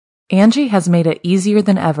Angie has made it easier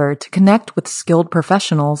than ever to connect with skilled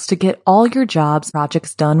professionals to get all your jobs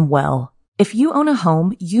projects done well. If you own a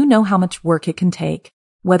home, you know how much work it can take,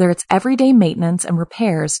 whether it's everyday maintenance and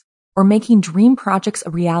repairs or making dream projects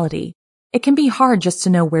a reality. It can be hard just to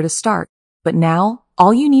know where to start, but now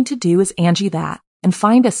all you need to do is Angie that and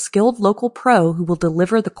find a skilled local pro who will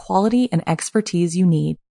deliver the quality and expertise you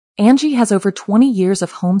need. Angie has over 20 years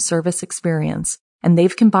of home service experience, and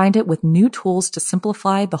they've combined it with new tools to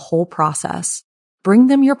simplify the whole process. Bring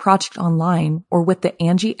them your project online or with the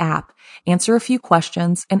Angie app, answer a few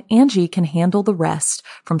questions, and Angie can handle the rest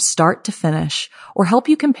from start to finish or help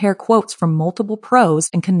you compare quotes from multiple pros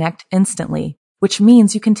and connect instantly, which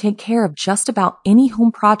means you can take care of just about any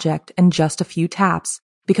home project in just a few taps.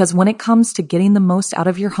 Because when it comes to getting the most out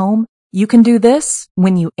of your home, you can do this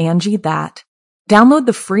when you Angie that. Download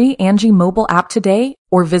the free Angie mobile app today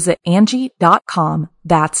or visit Angie.com.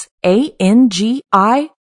 That's ANGI.com.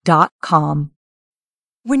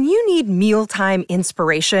 When you need mealtime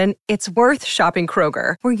inspiration, it's worth shopping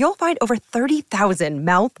Kroger, where you'll find over 30,000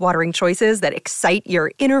 mouth-watering choices that excite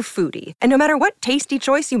your inner foodie. And no matter what tasty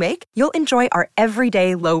choice you make, you'll enjoy our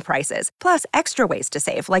everyday low prices, plus extra ways to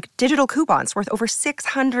save, like digital coupons worth over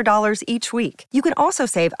 $600 each week. You can also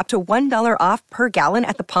save up to $1 off per gallon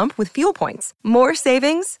at the pump with fuel points. More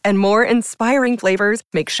savings and more inspiring flavors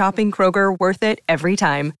make shopping Kroger worth it every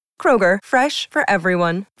time. Kroger, fresh for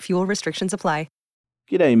everyone. Fuel restrictions apply.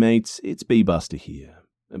 G'day mates, it's B-Buster here.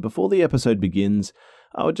 And before the episode begins,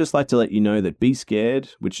 I would just like to let you know that Be Scared,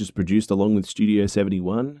 which is produced along with Studio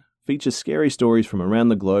 71, features scary stories from around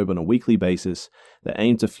the globe on a weekly basis that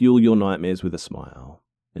aim to fuel your nightmares with a smile.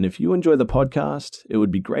 And if you enjoy the podcast, it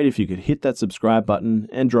would be great if you could hit that subscribe button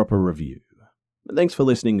and drop a review. But thanks for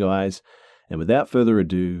listening, guys, and without further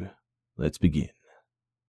ado, let's begin.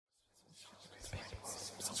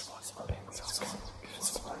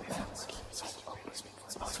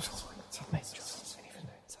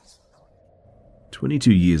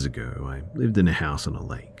 "22 years ago, I lived in a house on a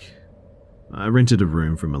lake. I rented a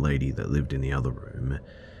room from a lady that lived in the other room.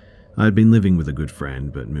 I had been living with a good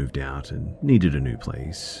friend but moved out and needed a new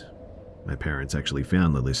place. My parents actually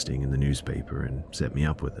found the listing in the newspaper and set me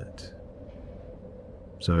up with it.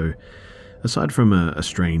 So, aside from a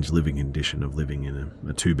strange living condition of living in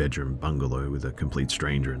a two-bedroom bungalow with a complete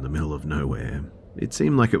stranger in the middle of nowhere, it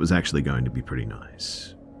seemed like it was actually going to be pretty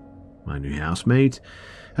nice. My new housemate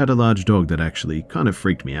had a large dog that actually kind of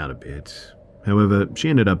freaked me out a bit. However, she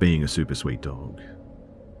ended up being a super sweet dog.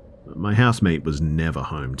 My housemate was never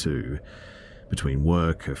home too. Between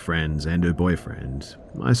work, her friends, and her boyfriend,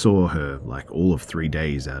 I saw her like all of 3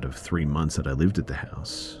 days out of 3 months that I lived at the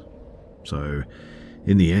house. So,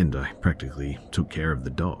 in the end, I practically took care of the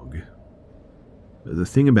dog. The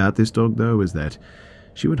thing about this dog, though, is that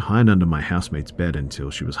she would hide under my housemate's bed until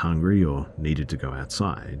she was hungry or needed to go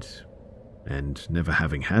outside. And never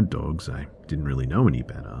having had dogs, I didn't really know any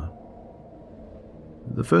better.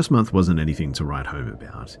 The first month wasn't anything to write home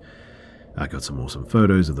about. I got some awesome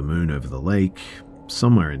photos of the moon over the lake.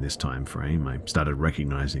 Somewhere in this time frame, I started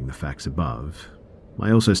recognizing the facts above. I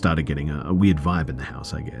also started getting a weird vibe in the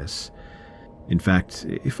house, I guess. In fact,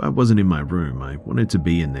 if I wasn't in my room, I wanted to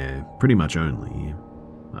be in there pretty much only.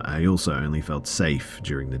 I also only felt safe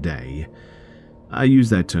during the day. I use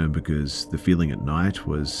that term because the feeling at night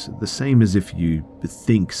was the same as if you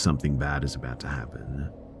think something bad is about to happen.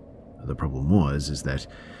 The problem is that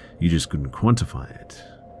you just couldn't quantify it.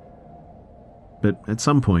 But at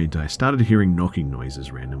some point, I started hearing knocking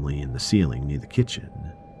noises randomly in the ceiling near the kitchen.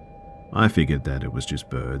 I figured that it was just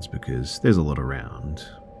birds because there's a lot around.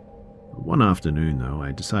 One afternoon, though,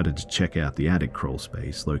 I decided to check out the attic crawl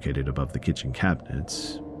space located above the kitchen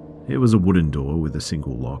cabinets. It was a wooden door with a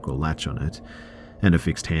single lock or latch on it, and a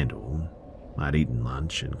fixed handle. I'd eaten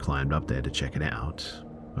lunch and climbed up there to check it out,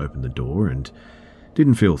 opened the door and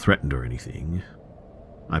didn't feel threatened or anything.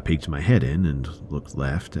 I peeked my head in and looked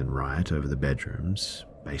left and right over the bedrooms.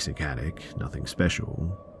 Basic attic, nothing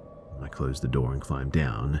special. I closed the door and climbed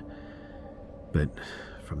down. But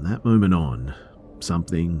from that moment on,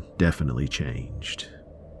 something definitely changed.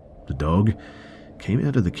 The dog came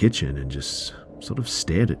out of the kitchen and just sort of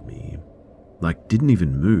stared at me, like didn't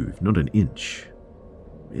even move, not an inch.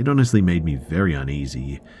 It honestly made me very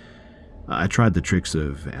uneasy. I tried the tricks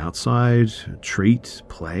of outside, treat,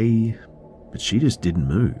 play, but she just didn't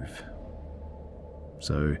move.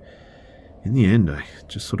 So, in the end, I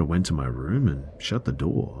just sort of went to my room and shut the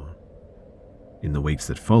door. In the weeks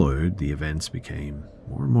that followed, the events became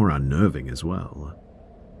more and more unnerving as well.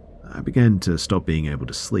 I began to stop being able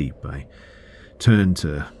to sleep. I turned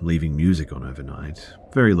to leaving music on overnight,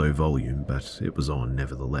 very low volume, but it was on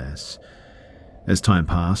nevertheless. As time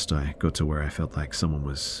passed, I got to where I felt like someone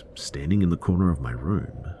was standing in the corner of my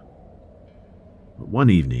room. One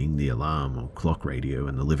evening, the alarm or clock radio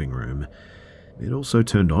in the living room, it also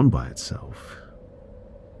turned on by itself.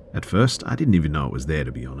 At first, I didn't even know it was there,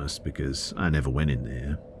 to be honest, because I never went in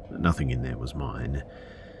there. Nothing in there was mine.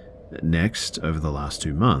 Next, over the last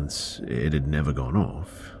 2 months, it had never gone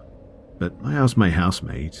off. But I asked my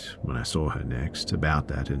housemate, when I saw her next, about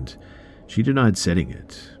that, and she denied setting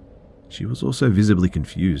it. She was also visibly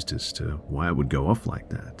confused as to why it would go off like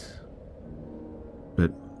that.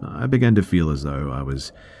 But I began to feel as though I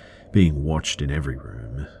was being watched in every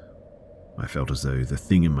room. I felt as though the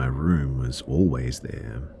thing in my room was always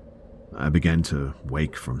there. I began to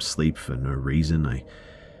wake from sleep for no reason. I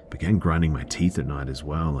began grinding my teeth at night as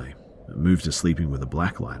well. I moved to sleeping with a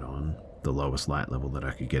black light on, the lowest light level that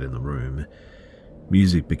I could get in the room.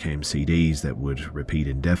 Music became CDs that would repeat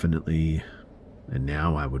indefinitely, and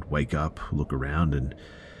now I would wake up, look around, and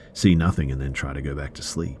see nothing and then try to go back to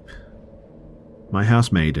sleep. My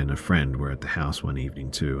housemate and a friend were at the house one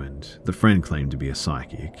evening too, and the friend claimed to be a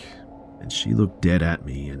psychic, and she looked dead at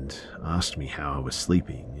me and asked me how I was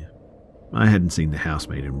sleeping. I hadn't seen the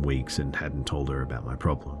housemate in weeks and hadn't told her about my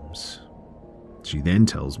problems. She then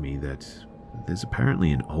tells me that there's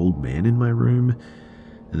apparently an old man in my room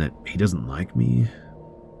and that he doesn't like me.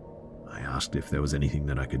 I asked if there was anything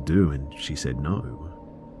that I could do, and she said no.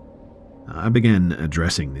 I began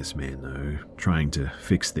addressing this man though, trying to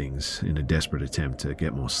fix things in a desperate attempt to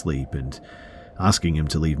get more sleep and asking him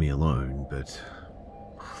to leave me alone, but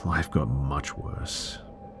life got much worse.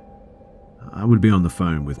 I would be on the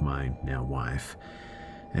phone with my now wife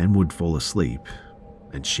and would fall asleep,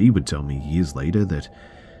 and she would tell me years later that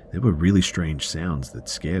there were really strange sounds that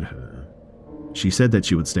scared her. She said that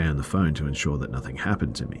she would stay on the phone to ensure that nothing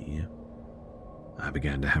happened to me. I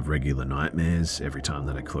began to have regular nightmares every time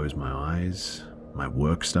that I closed my eyes. My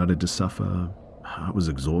work started to suffer. I was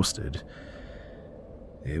exhausted.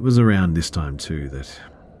 It was around this time too that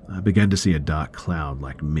I began to see a dark cloud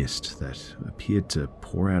like mist that appeared to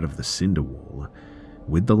pour out of the cinder wall,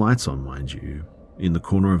 with the lights on, mind you, in the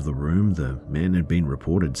corner of the room the man had been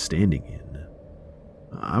reported standing in.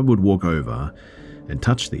 I would walk over and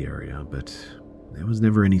touch the area, but there was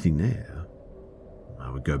never anything there.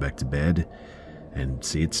 I would go back to bed and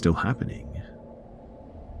see it still happening.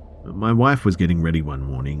 My wife was getting ready one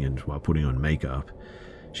morning, and while putting on makeup,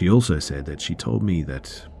 she also said that she told me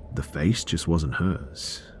that the face just wasn't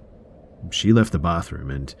hers. She left the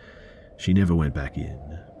bathroom and she never went back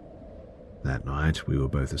in. That night, we were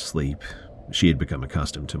both asleep. She had become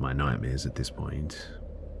accustomed to my nightmares at this point.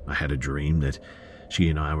 I had a dream that she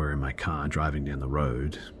and I were in my car driving down the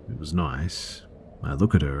road. It was nice. I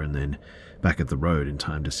look at her and then back at the road in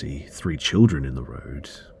time to see 3 children in the road.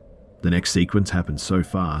 The next sequence happened so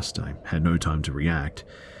fast, I had no time to react.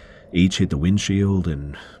 Each hit the windshield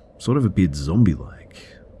and sort of appeared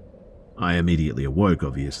zombie-like. I immediately awoke,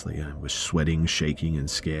 obviously. I was sweating, shaking, and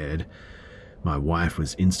scared. My wife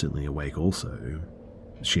was instantly awake also.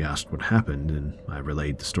 She asked what happened, and I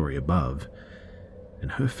relayed the story above,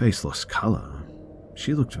 and her face lost color.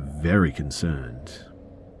 She looked very concerned.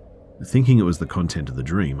 Thinking it was the content of the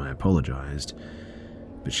dream, I apologized,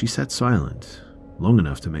 but she sat silent, long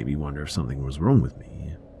enough to make me wonder if something was wrong with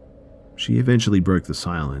me. She eventually broke the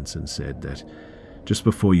silence and said that just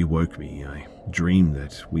before you woke me, I dreamed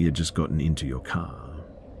that we had just gotten into your car.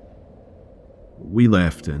 We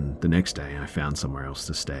left, and the next day I found somewhere else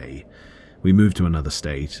to stay. We moved to another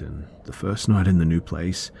state, and the first night in the new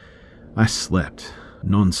place, I slept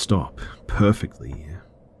non-stop, perfectly.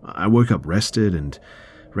 I woke up rested and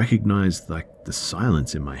recognized the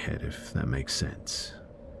silence in my head, if that makes sense.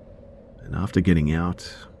 And after getting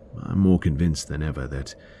out, I'm more convinced than ever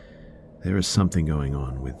that there is something going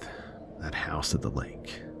on with that house at the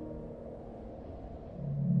lake.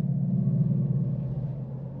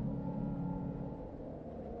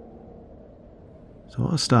 So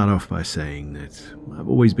I'll start off by saying that I've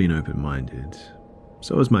always been open-minded.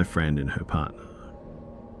 So has my friend and her partner.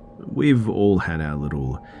 We've all had our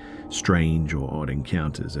little strange or odd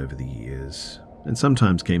encounters over the years, and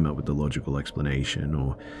sometimes came up with the logical explanation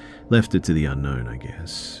or left it to the unknown, I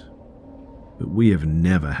guess. But we have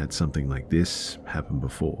never had something like this happen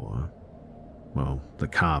before. Well, the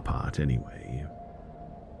car part anyway.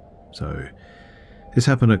 So, this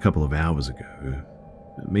happened a couple of hours ago.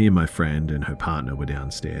 Me and my friend and her partner were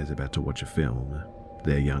downstairs about to watch a film.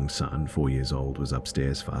 Their young son, 4 years old, was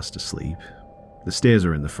upstairs fast asleep. The stairs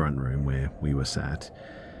are in the front room where we were sat,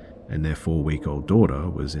 and their 4-week-old daughter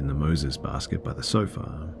was in the Moses basket by the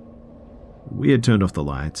sofa. We had turned off the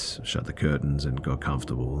lights, shut the curtains, and got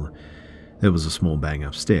comfortable, There was a small bang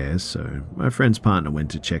upstairs, so my friend's partner went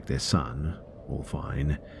to check their son. All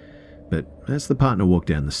fine. But as the partner walked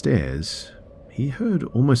down the stairs, he heard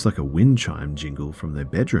almost like a wind chime jingle from their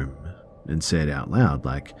bedroom and said out loud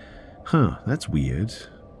like, "Huh, that's weird,"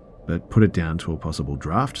 but put it down to a possible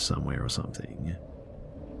draft somewhere or something.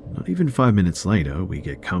 Not even 5 minutes later, we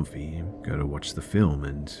get comfy, go to watch the film,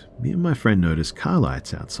 and me and my friend notice car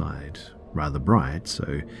lights outside, rather bright,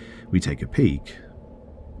 so we take a peek.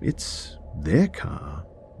 It's their car,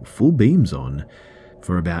 full beams on,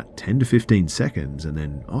 for about 10 to 15 seconds and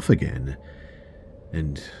then off again.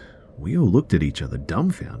 And we all looked at each other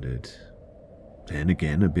dumbfounded. Then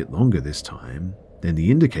again, a bit longer this time. Then the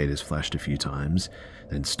indicators flashed a few times,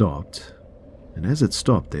 then stopped. And as it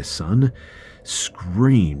stopped, their son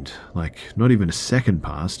screamed, like not even a second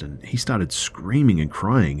passed, and he started screaming and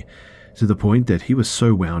crying, to the point that he was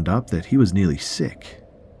so wound up that he was nearly sick.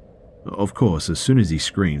 Of course, as soon as he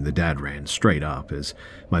screamed, the dad ran straight up, as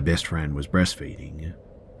my best friend was breastfeeding.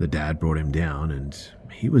 The dad brought him down, and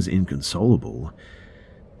he was inconsolable.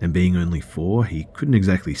 And being only 4, he couldn't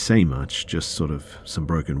exactly say much, just sort of some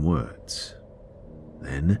broken words.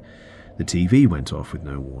 Then the TV went off with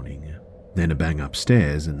no warning. Then a bang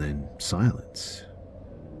upstairs, and then silence.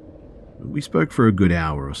 We spoke for a good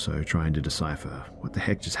hour or so, trying to decipher what the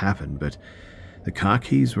heck just happened, but the car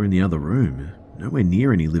keys were in the other room, nowhere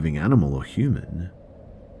near any living animal or human.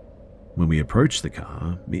 When we approached the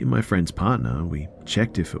car, me and my friend's partner, we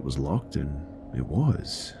checked if it was locked, and it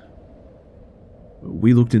was.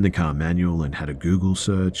 We looked in the car manual and had a Google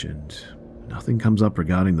search, and nothing comes up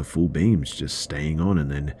regarding the full beams just staying on and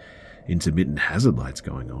then intermittent hazard lights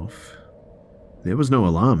going off. There was no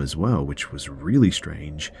alarm as well, which was really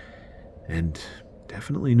strange, and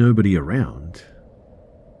definitely nobody around.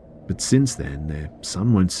 But since then, their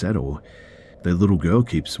son won't settle. Their little girl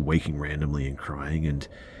keeps waking randomly and crying, and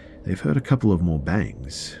they've heard a couple of more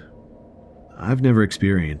bangs. I've never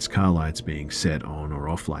experienced car lights being set on or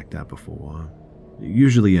off like that before.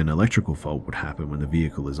 Usually an electrical fault would happen when the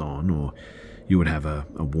vehicle is on, or you would have a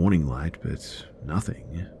warning light, but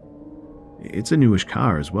nothing. It's a newish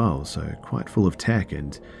car as well, so quite full of tech,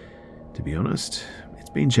 and to be honest, it's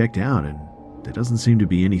been checked out and there doesn't seem to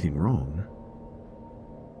be anything wrong.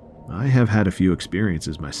 I have had a few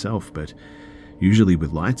experiences myself, but usually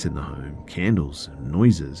with lights in the home, candles,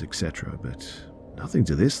 noises, etc., but nothing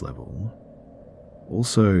to this level.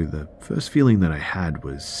 Also, the first feeling that I had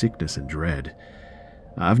was sickness and dread.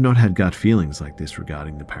 I've not had gut feelings like this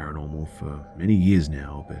regarding the paranormal for many years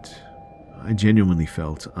now, but I genuinely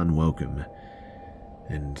felt unwelcome,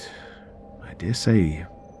 and I dare say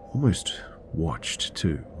almost watched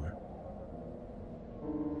too.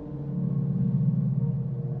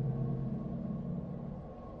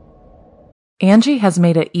 Angie has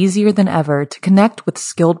made it easier than ever to connect with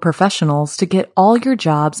skilled professionals to get all your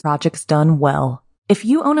jobs projects done well. If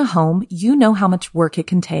you own a home, you know how much work it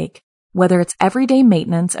can take, whether it's everyday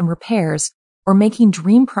maintenance and repairs or making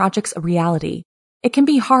dream projects a reality. It can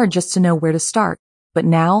be hard just to know where to start, but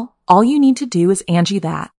now all you need to do is Angie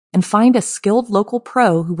that and find a skilled local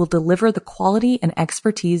pro who will deliver the quality and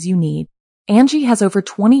expertise you need. Angie has over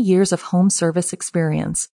 20 years of home service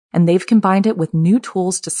experience, and they've combined it with new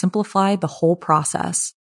tools to simplify the whole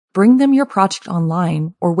process. Bring them your project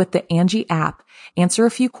online or with the Angie app, answer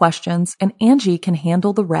a few questions, and Angie can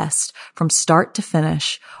handle the rest from start to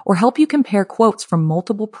finish, or help you compare quotes from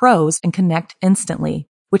multiple pros and connect instantly,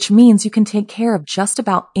 which means you can take care of just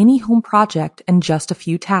about any home project in just a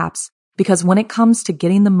few taps. Because when it comes to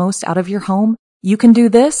getting the most out of your home, you can do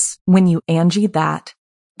this when you Angie that.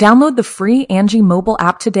 Download the free Angie mobile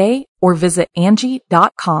app today or visit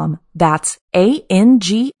Angie.com. That's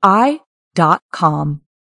ANGI.com.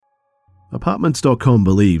 Apartments.com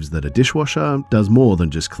believes that a dishwasher does more than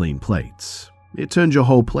just clean plates. It turns your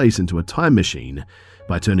whole place into a time machine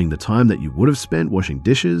by turning the time that you would have spent washing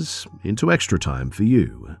dishes into extra time for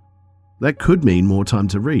you. That could mean more time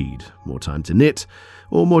to read, more time to knit,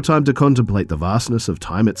 or more time to contemplate the vastness of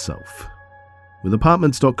time itself. With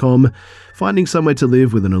Apartments.com, finding somewhere to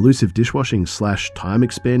live with an elusive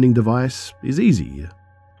dishwashing/time-expanding device is easy.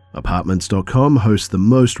 Apartments.com hosts the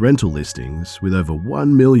most rental listings with over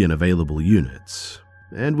 1 million available units.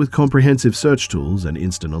 And with comprehensive search tools and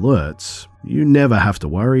instant alerts, you never have to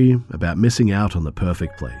worry about missing out on the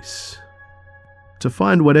perfect place. To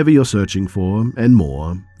find whatever you're searching for and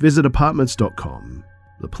more, visit Apartments.com,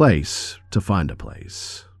 the place to find a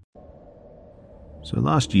place. So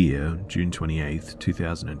last year, June 28th,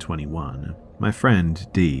 2021, my friend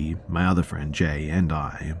Dee, my other friend Jay, and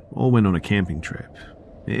I all went on a camping trip.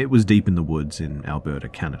 It was deep in the woods in Alberta,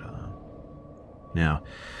 Canada. Now,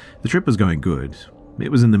 the trip was going good.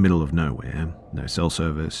 It was in the middle of nowhere, no cell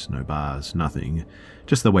service, no bars, nothing,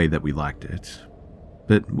 just the way that we liked it.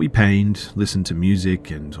 But we painted, listened to music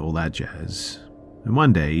and all that jazz. And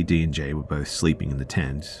one day, Dee and Jay were both sleeping in the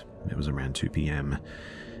tent. It was around 2 p.m,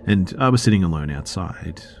 and I was sitting alone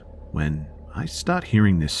outside, when I start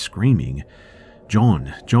hearing this screaming, John,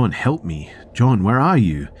 help me. John, where are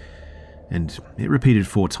you? And it repeated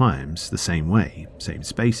 4 times, the same way, same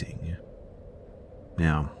spacing.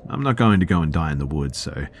 Now, I'm not going to go and die in the woods,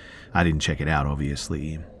 so I didn't check it out,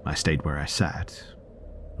 obviously. I stayed where I sat.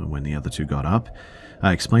 When the other two got up,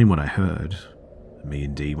 I explained what I heard. Me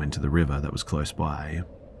and Dee went to the river that was close by,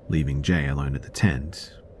 leaving Jay alone at the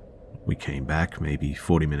tent. We came back maybe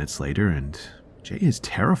 40 minutes later, and Jay is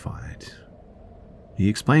terrified. He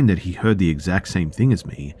explained that he heard the exact same thing as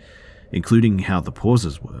me, including how the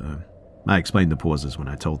pauses were. I explained the pauses when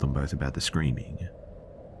I told them both about the screaming.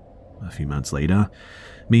 A few months later,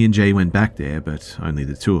 me and Jay went back there, but only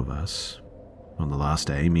the two of us. On the last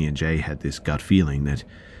day, me and Jay had this gut feeling that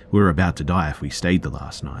we were about to die if we stayed the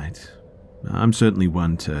last night. I'm certainly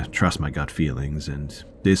one to trust my gut feelings, and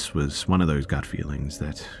this was one of those gut feelings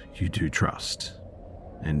that you do trust.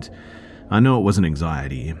 And I know it wasn't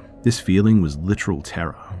anxiety. This feeling was literal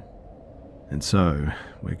terror. And so,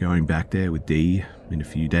 we're going back there with Dee in a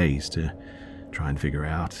few days to try and figure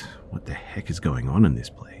out what the heck is going on in this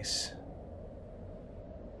place.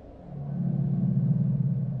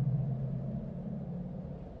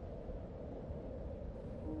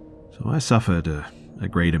 So I suffered a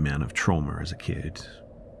great amount of trauma as a kid,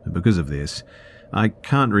 and because of this, I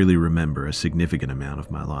can't really remember a significant amount of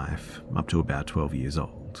my life up to about 12 years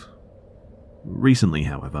old. Recently,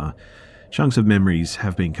 however, chunks of memories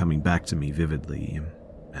have been coming back to me vividly,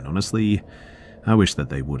 and honestly, I wish that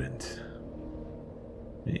they wouldn't.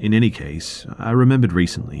 In any case, I remembered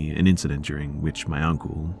recently an incident during which my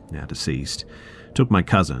uncle, now deceased, took my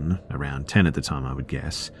cousin, around 10 at the time I would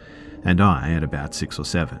guess, and I, at about 6 or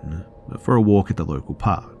 7, for a walk at the local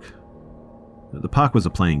park. The park was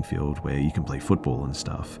a playing field where you can play football and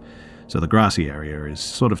stuff, so the grassy area is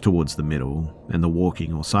sort of towards the middle, and the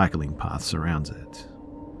walking or cycling path surrounds it.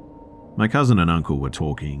 My cousin and uncle were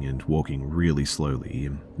talking and walking really slowly,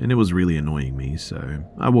 and it was really annoying me, so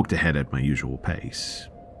I walked ahead at my usual pace.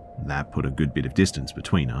 That put a good bit of distance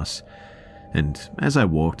between us, and as I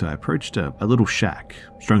walked, I approached a little shack,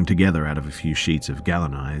 strung together out of a few sheets of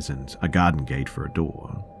galvanize and a garden gate for a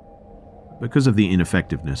door. Because of the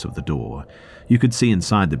ineffectiveness of the door, you could see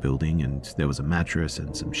inside the building, and there was a mattress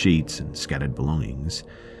and some sheets and scattered belongings.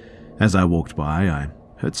 As I walked by, I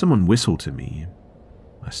heard someone whistle to me.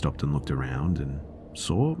 I stopped and looked around and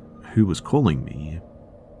saw who was calling me.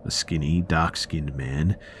 A skinny, dark-skinned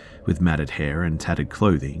man with matted hair and tattered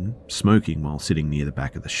clothing, smoking while sitting near the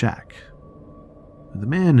back of the shack. The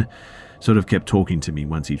man sort of kept talking to me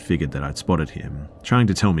once he'd figured that I'd spotted him, trying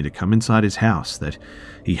to tell me to come inside his house, that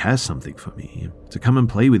he has something for me, to come and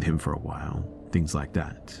play with him for a while, things like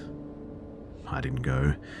that. I didn't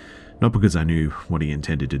go, not because I knew what he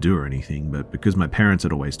intended to do or anything, but because my parents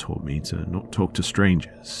had always taught me to not talk to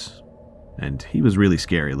strangers. And he was really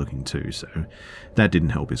scary looking too, so that didn't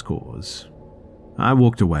help his cause. I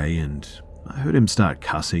walked away and I heard him start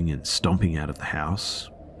cussing and stomping out of the house.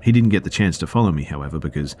 He didn't get the chance to follow me, however,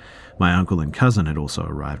 because my uncle and cousin had also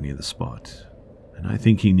arrived near the spot, and I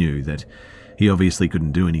think he knew that he obviously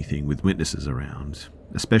couldn't do anything with witnesses around,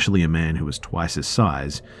 especially a man who was twice his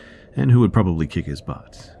size and who would probably kick his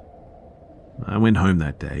butt. I went home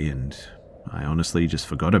that day and I honestly just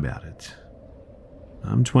forgot about it.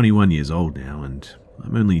 I'm 21 years old now, and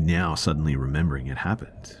I'm only now suddenly remembering it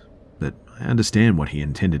happened, but I understand what he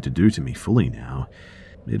intended to do to me fully now.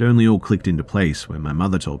 It only all clicked into place when my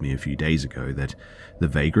mother told me a few days ago that the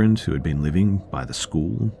vagrant who had been living by the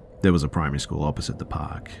school, there was a primary school opposite the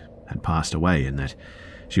park, had passed away, and that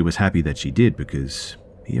she was happy that she did because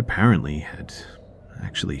he apparently had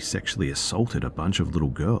actually sexually assaulted a bunch of little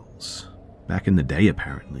girls. Back in the day,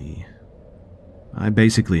 apparently. I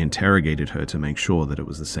basically interrogated her to make sure that it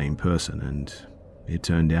was the same person, and it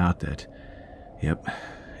turned out that, yep,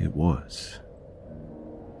 it was.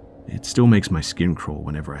 It still makes my skin crawl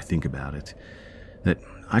whenever I think about it, that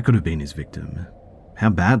I could have been his victim. How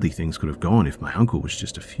badly things could have gone if my uncle was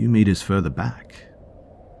just a few meters further back.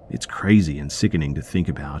 It's crazy and sickening to think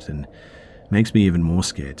about, and makes me even more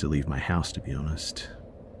scared to leave my house, to be honest.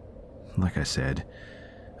 Like I said,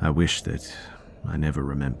 I wish that I never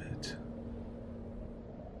remembered.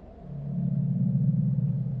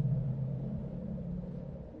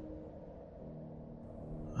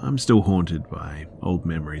 I'm still haunted by old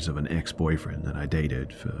memories of an ex-boyfriend that I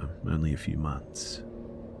dated for only a few months.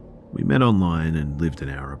 We met online and lived an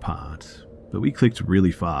hour apart, but we clicked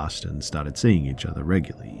really fast and started seeing each other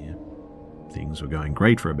regularly. Things were going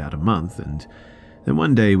great for about a month, and then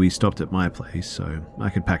one day we stopped at my place so I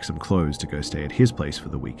could pack some clothes to go stay at his place for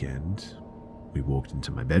the weekend. We walked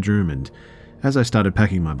into my bedroom, and as I started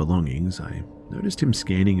packing my belongings, I noticed him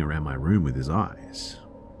scanning around my room with his eyes.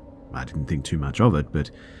 I didn't think too much of it,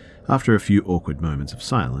 but after a few awkward moments of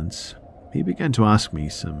silence, he began to ask me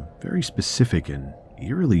some very specific and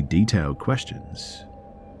eerily detailed questions.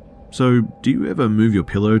 So, do you ever move your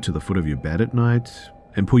pillow to the foot of your bed at night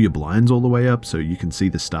and pull your blinds all the way up so you can see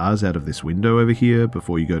the stars out of this window over here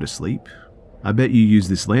before you go to sleep? I bet you use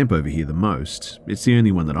this lamp over here the most. It's the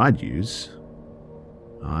only one that I'd use.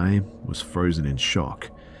 I was frozen in shock.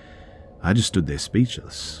 I just stood there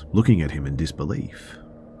speechless, looking at him in disbelief.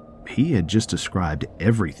 He had just described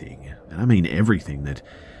everything, and I mean everything, that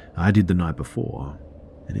I did the night before,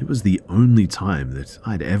 and it was the only time that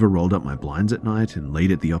I'd ever rolled up my blinds at night and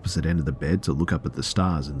laid at the opposite end of the bed to look up at the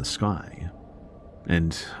stars in the sky.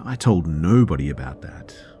 And I told nobody about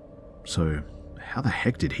that. So how the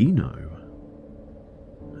heck did he know?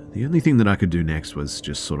 The only thing that I could do next was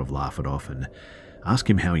just sort of laugh it off and ask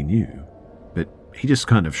him how he knew, but he just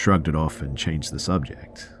kind of shrugged it off and changed the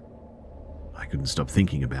subject. I couldn't stop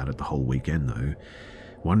thinking about it the whole weekend though,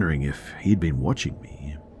 wondering if he'd been watching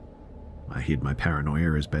me. I hid my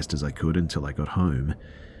paranoia as best as I could until I got home,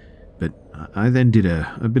 but I then did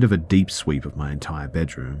a bit of a deep sweep of my entire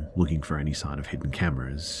bedroom, looking for any sign of hidden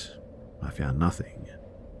cameras. I found nothing.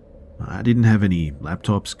 I didn't have any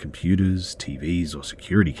laptops, computers, TVs, or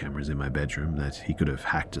security cameras in my bedroom that he could have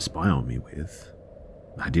hacked to spy on me with.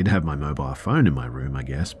 I did have my mobile phone in my room, I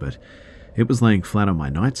guess, but it was laying flat on my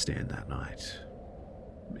nightstand that night.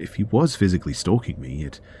 If he was physically stalking me,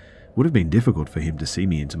 it would have been difficult for him to see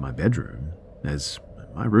me into my bedroom, as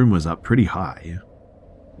my room was up pretty high.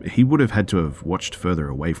 He would have had to have watched further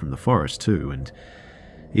away from the forest too, and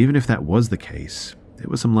even if that was the case, there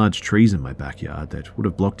were some large trees in my backyard that would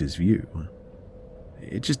have blocked his view.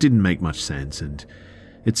 It just didn't make much sense, and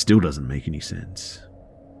it still doesn't make any sense.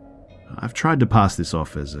 I've tried to pass this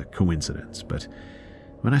off as a coincidence, but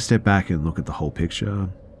when I step back and look at the whole picture,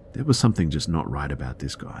 there was something just not right about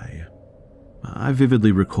this guy. I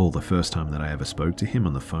vividly recall the first time that I ever spoke to him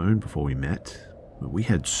on the phone before we met. We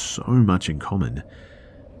had so much in common,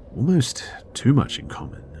 almost too much in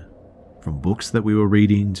common. From books that we were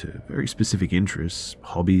reading to very specific interests,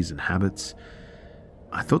 hobbies and habits.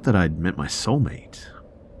 I thought that I'd met my soulmate.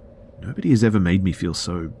 Nobody has ever made me feel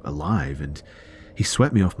so alive, and he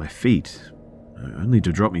swept me off my feet, only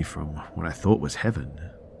to drop me from what I thought was heaven.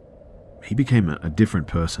 He became a different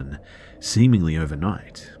person, seemingly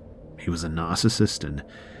overnight. He was a narcissist, and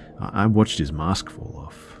I watched his mask fall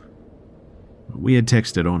off. We had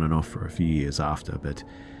texted on and off for a few years after, but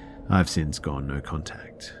I've since gone no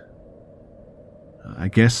contact. I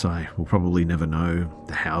guess I will probably never know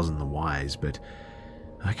the hows and the whys, but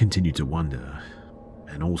I continue to wonder,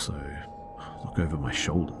 and also look over my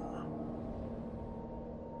shoulder.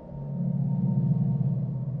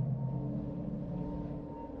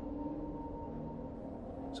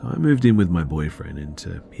 So I moved in with my boyfriend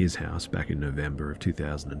into his house back in November of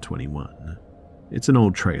 2021. It's an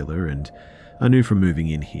old trailer, and I knew from moving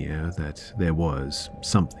in here that there was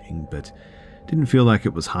something, but didn't feel like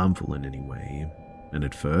it was harmful in any way, and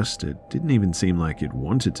at first it didn't even seem like it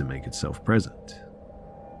wanted to make itself present.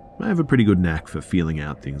 I have a pretty good knack for feeling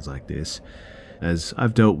out things like this, as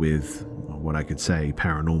I've dealt with what I could say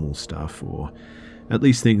paranormal stuff, or at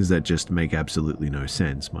least things that just make absolutely no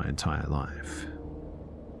sense my entire life.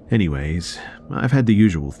 Anyways, I've had the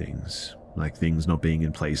usual things, like things not being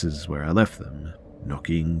in places where I left them,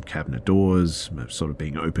 knocking, cabinet doors, sort of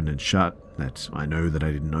being opened and shut that I know that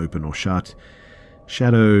I didn't open or shut,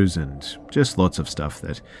 shadows, and just lots of stuff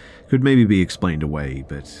that could maybe be explained away,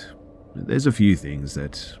 but there's a few things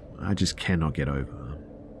that I just cannot get over.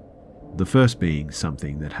 The first being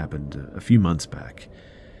something that happened a few months back.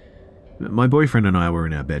 My boyfriend and I were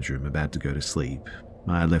in our bedroom about to go to sleep.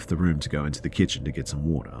 I left the room to go into the kitchen to get some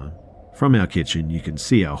water. From our kitchen, you can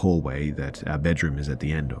see our hallway that our bedroom is at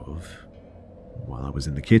the end of. While I was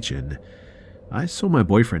in the kitchen, I saw my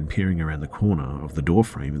boyfriend peering around the corner of the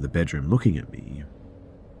doorframe of the bedroom looking at me.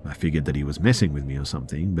 I figured that he was messing with me or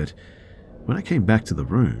something, but when I came back to the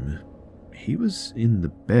room, he was in the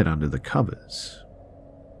bed under the covers.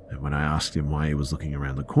 And when I asked him why he was looking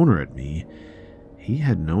around the corner at me, he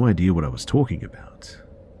had no idea what I was talking about.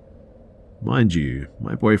 Mind you,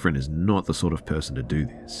 my boyfriend is not the sort of person to do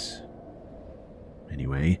this.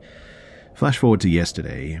 Anyway, flash forward to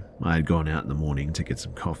yesterday. I had gone out in the morning to get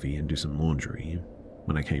some coffee and do some laundry.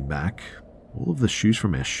 When I came back, all of the shoes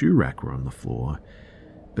from our shoe rack were on the floor,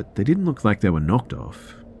 but they didn't look like they were knocked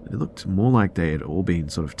off. It looked more like they had all been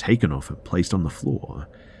sort of taken off and placed on the floor.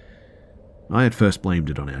 I at first blamed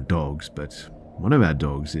it on our dogs, but one of our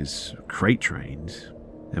dogs is crate trained,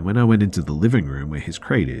 and when I went into the living room where his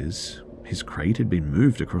crate is, his crate had been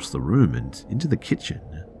moved across the room and into the kitchen.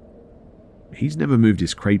 He's never moved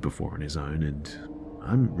his crate before on his own, and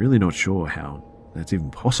I'm really not sure how that's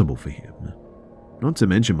even possible for him. Not to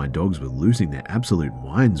mention my dogs were losing their absolute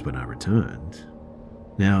minds when I returned.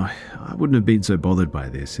 Now, I wouldn't have been so bothered by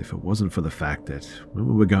this if it wasn't for the fact that when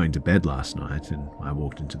we were going to bed last night and I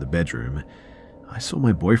walked into the bedroom, I saw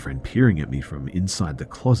my boyfriend peering at me from inside the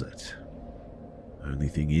closet. Only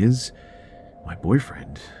thing is, my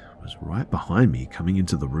boyfriend was right behind me coming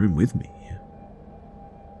into the room with me.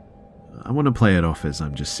 I want to play it off as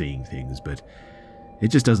I'm just seeing things, but it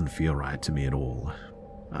just doesn't feel right to me at all.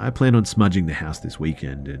 I plan on smudging the house this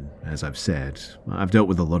weekend, and as I've said, I've dealt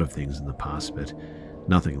with a lot of things in the past, but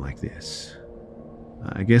nothing like this.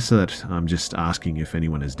 I guess that I'm just asking if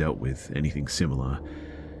anyone has dealt with anything similar,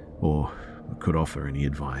 or could offer any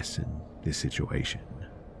advice in this situation.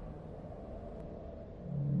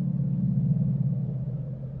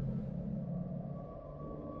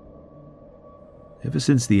 Ever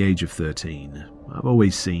since the age of 13, I've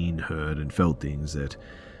always seen, heard, and felt things that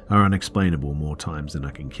are unexplainable more times than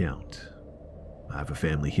I can count. I have a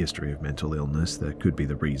family history of mental illness that could be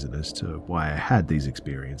the reason as to why I had these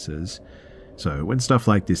experiences, so when stuff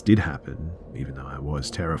like this did happen, even though I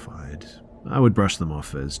was terrified, I would brush them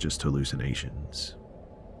off as just hallucinations.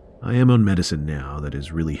 I am on medicine now that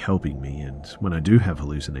is really helping me, and when I do have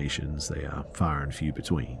hallucinations, they are far and few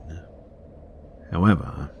between.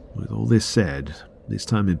 However, with all this said, this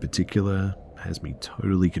time in particular has me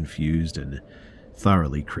totally confused and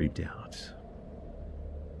thoroughly creeped out.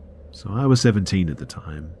 So I was 17 at the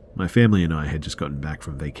time. My family and I had just gotten back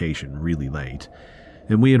from vacation really late,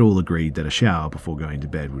 and we had all agreed that a shower before going to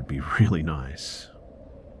bed would be really nice.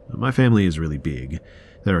 My family is really big.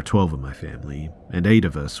 There are 12 of my family, and 8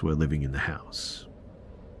 of us were living in the house.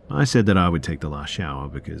 I said that I would take the last shower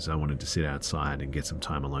because I wanted to sit outside and get some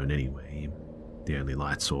time alone anyway. The only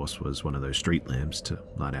light source was one of those street lamps to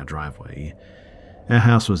light our driveway. Our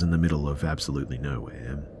house was in the middle of absolutely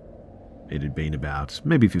nowhere. It had been about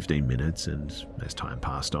maybe 15 minutes, and as time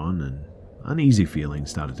passed on, an uneasy feeling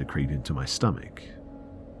started to creep into my stomach.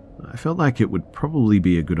 I felt like it would probably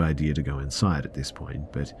be a good idea to go inside at this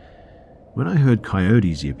point, but when I heard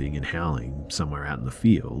coyotes yipping and howling somewhere out in the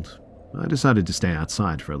field, I decided to stay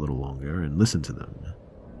outside for a little longer and listen to them.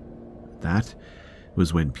 That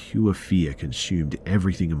was when pure fear consumed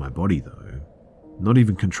everything in my body, though. Not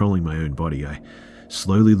even controlling my own body, I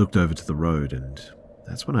slowly looked over to the road, and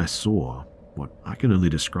that's when I saw what I can only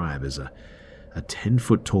describe as a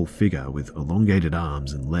 10-foot tall figure with elongated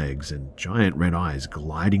arms and legs and giant red eyes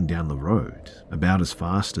gliding down the road, about as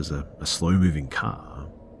fast as a slow-moving car.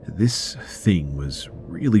 This thing was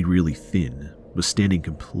really, really thin, was standing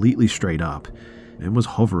completely straight up, and was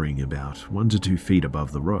hovering about 1 to 2 feet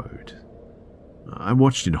above the road. I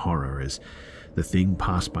watched in horror as the thing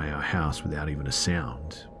passed by our house without even a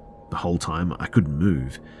sound. The whole time, I couldn't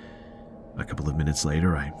move. A couple of minutes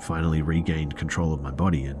later, I finally regained control of my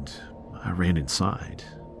body and I ran inside.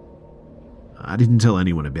 I didn't tell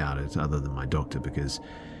anyone about it other than my doctor because,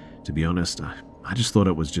 to be honest, I just thought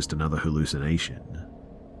it was just another hallucination.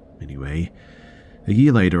 Anyway, a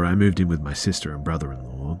year later, I moved in with my sister and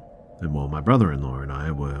brother-in-law. And while my brother-in-law and I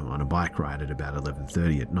were on a bike ride at about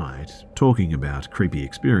 11:30 at night, talking about creepy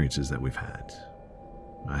experiences that we've had,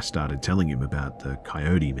 I started telling him about the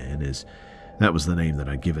Coyote Man, as that was the name that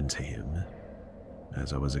I'd given to him.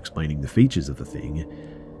 As I was explaining the features of the thing,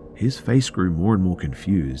 his face grew more and more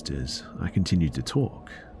confused as I continued to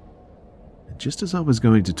talk. And just as I was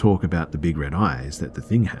going to talk about the big red eyes that the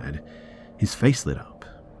thing had, his face lit up.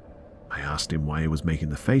 I asked him why he was making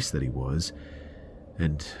the face that he was,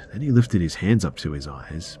 and then he lifted his hands up to his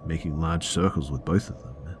eyes, making large circles with both of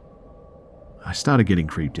them. I started getting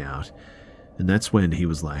creeped out, and that's when he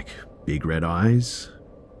was like, "Big red eyes?"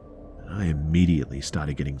 And I immediately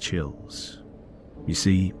started getting chills. You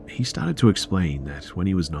see, he started to explain that when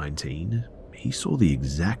he was 19, he saw the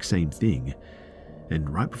exact same thing, and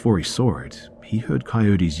right before he saw it, he heard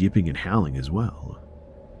coyotes yipping and howling as well.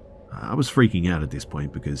 I was freaking out at this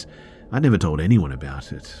point because I never told anyone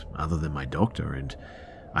about it other than my doctor, and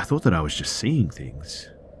I thought that I was just seeing things.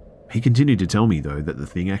 He continued to tell me, though, that the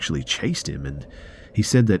thing actually chased him, and he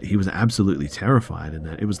said that he was absolutely terrified and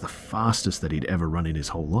that it was the fastest that he'd ever run in his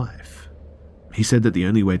whole life. He said that the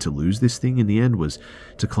only way to lose this thing in the end was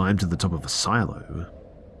to climb to the top of a silo.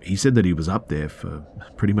 He said that he was up there for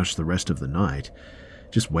pretty much the rest of the night,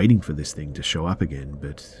 just waiting for this thing to show up again,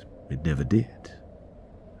 but it never did.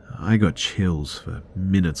 I got chills for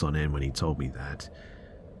minutes on end when he told me that.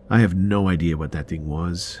 I have no idea what that thing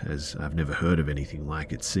was, as I've never heard of anything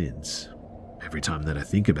like it since. Every time that I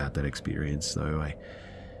think about that experience, though, I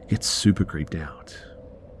get super creeped out.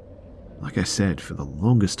 Like I said, for the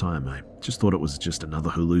longest time, I just thought it was just another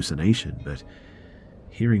hallucination, but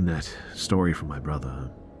hearing that story from my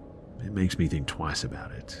brother, it makes me think twice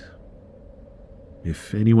about it.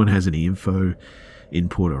 If anyone has any info,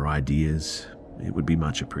 input, or ideas, it would be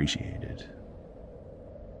much appreciated.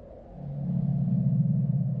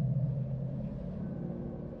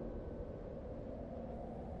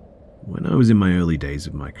 When I was in my early days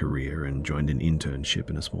of my career and joined an internship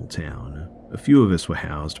in a small town, a few of us were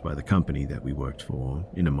housed by the company that we worked for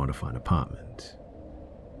in a modified apartment.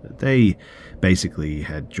 They basically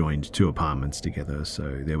had joined 2 apartments together,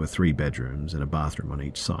 so there were 3 bedrooms and a bathroom on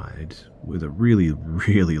each side, with a really,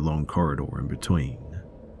 really long corridor in between.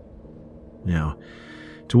 Now,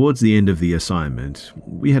 towards the end of the assignment,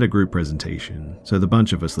 we had a group presentation, so the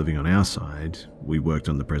bunch of us living on our side, we worked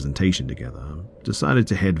on the presentation together, decided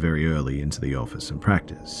to head very early into the office and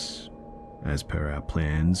practice. As per our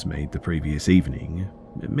plans made the previous evening,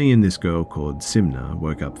 me and this girl called Simna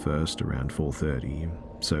woke up first around 4:30,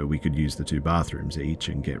 so we could use the 2 bathrooms each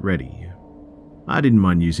and get ready. I didn't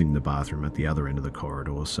mind using the bathroom at the other end of the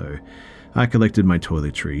corridor, so I collected my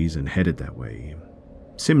toiletries and headed that way.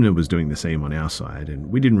 Simna was doing the same on our side, and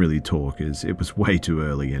we didn't really talk as it was way too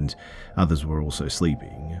early and others were also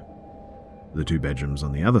sleeping. The 2 bedrooms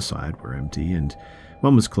on the other side were empty and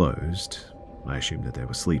one was closed. I assumed that they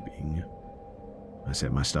were sleeping. I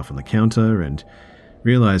set my stuff on the counter and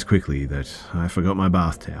realized quickly that I forgot my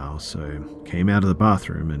bath towel, so came out of the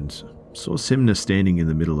bathroom and saw Simna standing in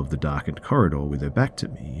the middle of the darkened corridor with her back to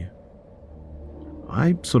me.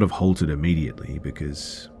 I sort of halted immediately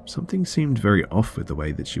because something seemed very off with the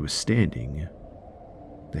way that she was standing.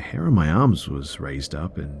 The hair on my arms was raised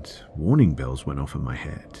up and warning bells went off in my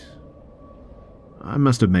head. I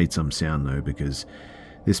must have made some sound though, because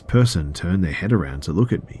this person turned their head around to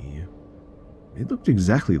look at me. It looked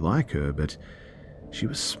exactly like her, but she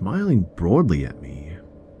was smiling broadly at me,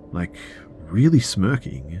 like really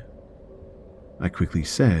smirking. I quickly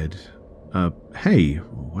said, hey,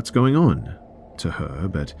 what's going on?" to her,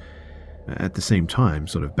 but at the same time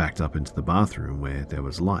sort of backed up into the bathroom where there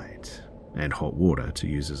was light and hot water to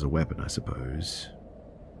use as a weapon, I suppose.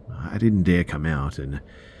 I didn't dare come out and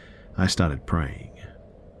I started praying.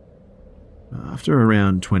 After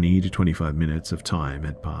around 20 to 25 minutes of time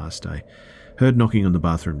had passed, I heard knocking on the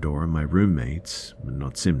bathroom door and my roommate's,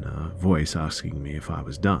 not Simna, voice asking me if I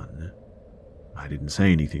was done. I didn't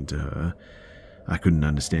say anything to her. I couldn't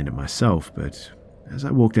understand it myself, but as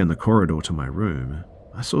I walked down the corridor to my room,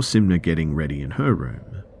 I saw Simna getting ready in her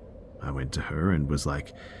room. I went to her and was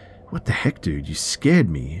like, "What the heck, dude? You scared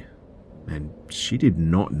me." And she did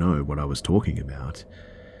not know what I was talking about.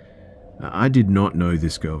 I did not know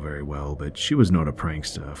this girl very well, but she was not a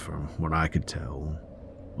prankster from what I could tell.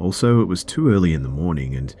 Also, it was too early in the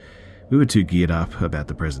morning and we were too geared up about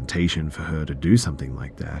the presentation for her to do something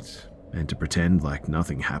like that and to pretend like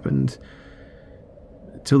nothing happened.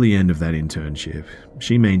 Till the end of that internship,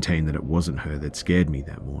 she maintained that it wasn't her that scared me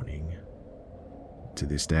that morning. To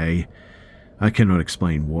this day, I cannot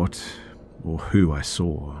explain what or who I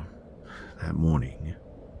saw that morning.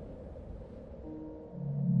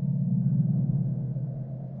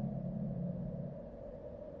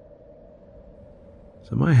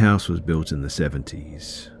 So my house was built in the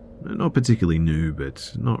 70s. Not particularly new,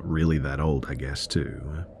 but not really that old, I guess,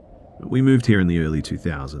 too. We moved here in the early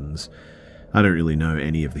 2000s. I don't really know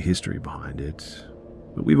any of the history behind it,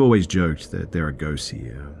 but we've always joked that there are ghosts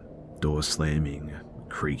here. Doors slamming,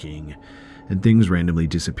 creaking, and things randomly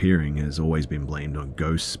disappearing has always been blamed on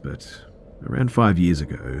ghosts, but around 5 years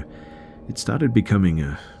ago, it started becoming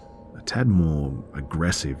a tad more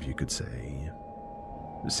aggressive, you could say.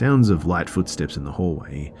 The sounds of light footsteps in the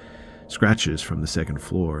hallway, scratches from the second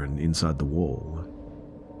floor and inside the wall.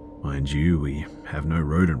 Mind you, we have no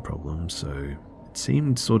rodent problems, so it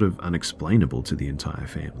seemed sort of unexplainable to the entire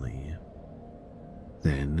family.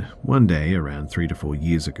 Then, one day around 3 to 4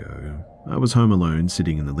 years ago, I was home alone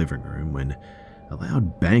sitting in the living room when a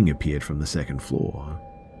loud bang appeared from the second floor.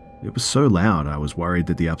 It was so loud I was worried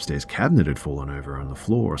that the upstairs cabinet had fallen over on the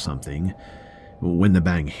floor or something. When the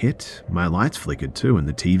bang hit, my lights flickered too and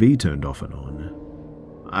the TV turned off and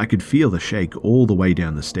on. I could feel the shake all the way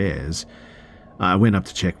down the stairs. I went up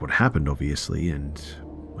to check what happened, obviously, and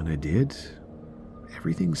when I did,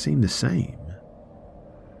 everything seemed the same.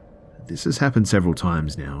 This has happened several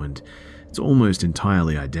times now, and it's almost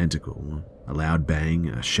entirely identical. A loud bang,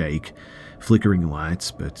 a shake, flickering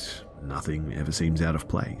lights, but nothing ever seems out of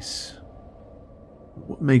place.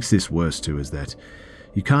 What makes this worse too is that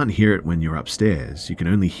you can't hear it when you're upstairs, you can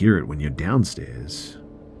only hear it when you're downstairs.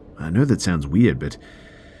 I know that sounds weird, but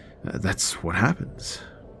that's what happens.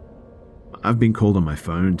 I've been called on my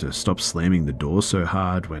phone to stop slamming the door so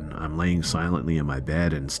hard when I'm laying silently in my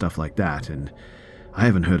bed and stuff like that, and I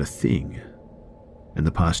haven't heard a thing. In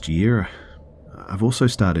the past year, I've also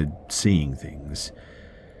started seeing things.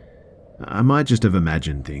 I might just have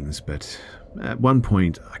imagined things, but at one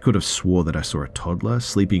point I could have swore that I saw a toddler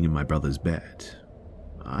sleeping in my brother's bed.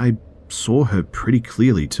 I saw her pretty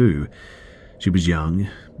clearly too. She was young,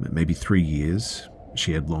 maybe 3 years.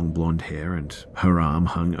 She had long blonde hair and her arm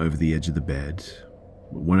hung over the edge of the bed.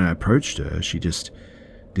 When I approached her, she just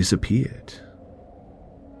disappeared.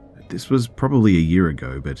 This was probably a year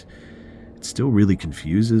ago, but it still really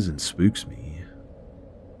confuses and spooks me.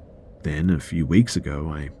 Then, a few weeks ago,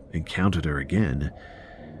 I encountered her again.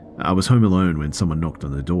 I was home alone when someone knocked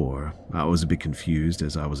on the door. I was a bit confused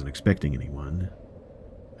as I wasn't expecting anyone.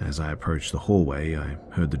 As I approached the hallway, I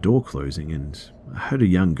heard the door closing and I heard a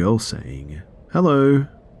young girl saying, "Hello,"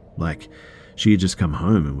 like she had just come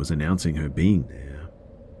home and was announcing her being there.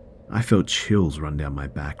 I felt chills run down my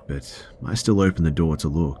back, but I still opened the door to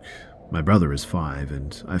look. My brother is 5,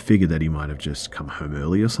 and I figured that he might have just come home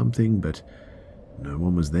early or something, but no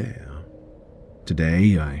one was there.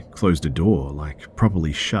 Today, I closed the door, like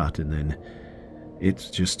properly shut, and then it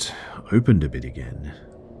just opened a bit again.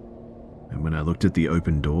 And when I looked at the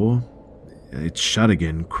open door, it shut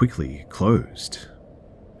again quickly, closed.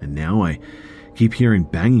 And now I keep hearing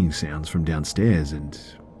banging sounds from downstairs, and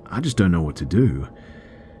I just don't know what to do.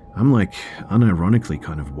 I'm like unironically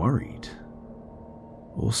kind of worried.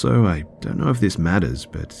 Also, I don't know if this matters,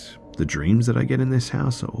 but the dreams that I get in this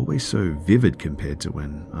house are always so vivid compared to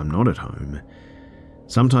when I'm not at home.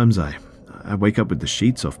 Sometimes I wake up with the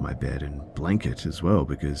sheets off my bed and blanket as well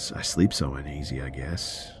because I sleep so uneasy, I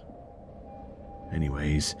guess.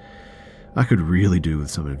 Anyways, I could really do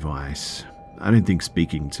with some advice. I don't think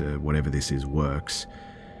speaking to whatever this is works.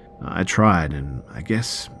 I tried, and I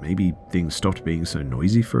guess maybe things stopped being so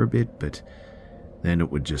noisy for a bit, but then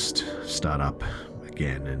it would just start up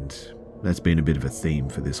again, and that's been a bit of a theme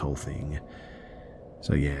for this whole thing.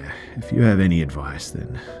 So yeah, if you have any advice,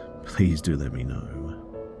 then please do let me know.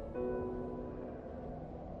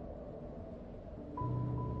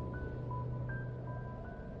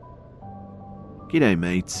 G'day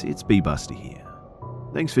mates, it's B-Buster here.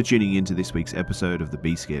 Thanks for tuning in to this week's episode of the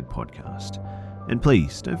Be Scared podcast. And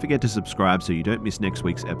please, don't forget to subscribe so you don't miss next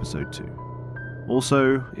week's episode too.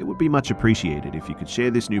 Also, it would be much appreciated if you could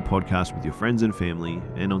share this new podcast with your friends and family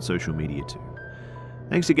and on social media too.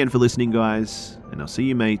 Thanks again for listening, guys, and I'll see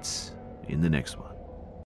you mates in the next one.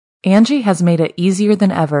 Angie has made it easier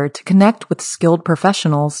than ever to connect with skilled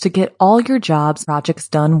professionals to get all your jobs projects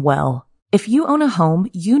done well. If you own a home,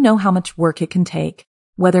 you know how much work it can take,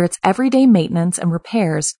 whether it's everyday maintenance and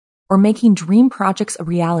repairs or making dream projects a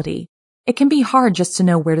reality. It can be hard just to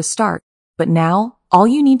know where to start, but now all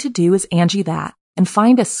you need to do is Angie that and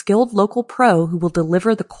find a skilled local pro who will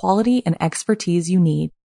deliver the quality and expertise you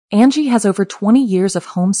need. Angie has over 20 years of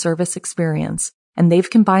home service experience, and they've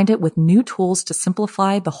combined it with new tools to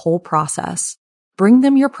simplify the whole process. Bring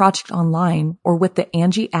them your project online or with the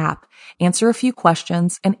Angie app, answer a few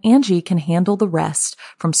questions, and Angie can handle the rest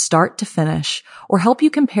from start to finish or help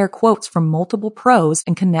you compare quotes from multiple pros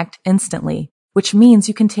and connect instantly, which means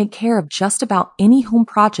you can take care of just about any home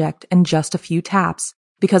project in just a few taps.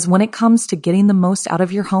 Because when it comes to getting the most out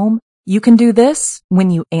of your home, you can do this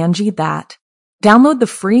when you Angie that. Download the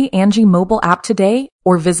free Angie mobile app today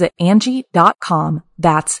or visit Angie.com.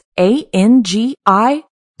 That's ANGI.com.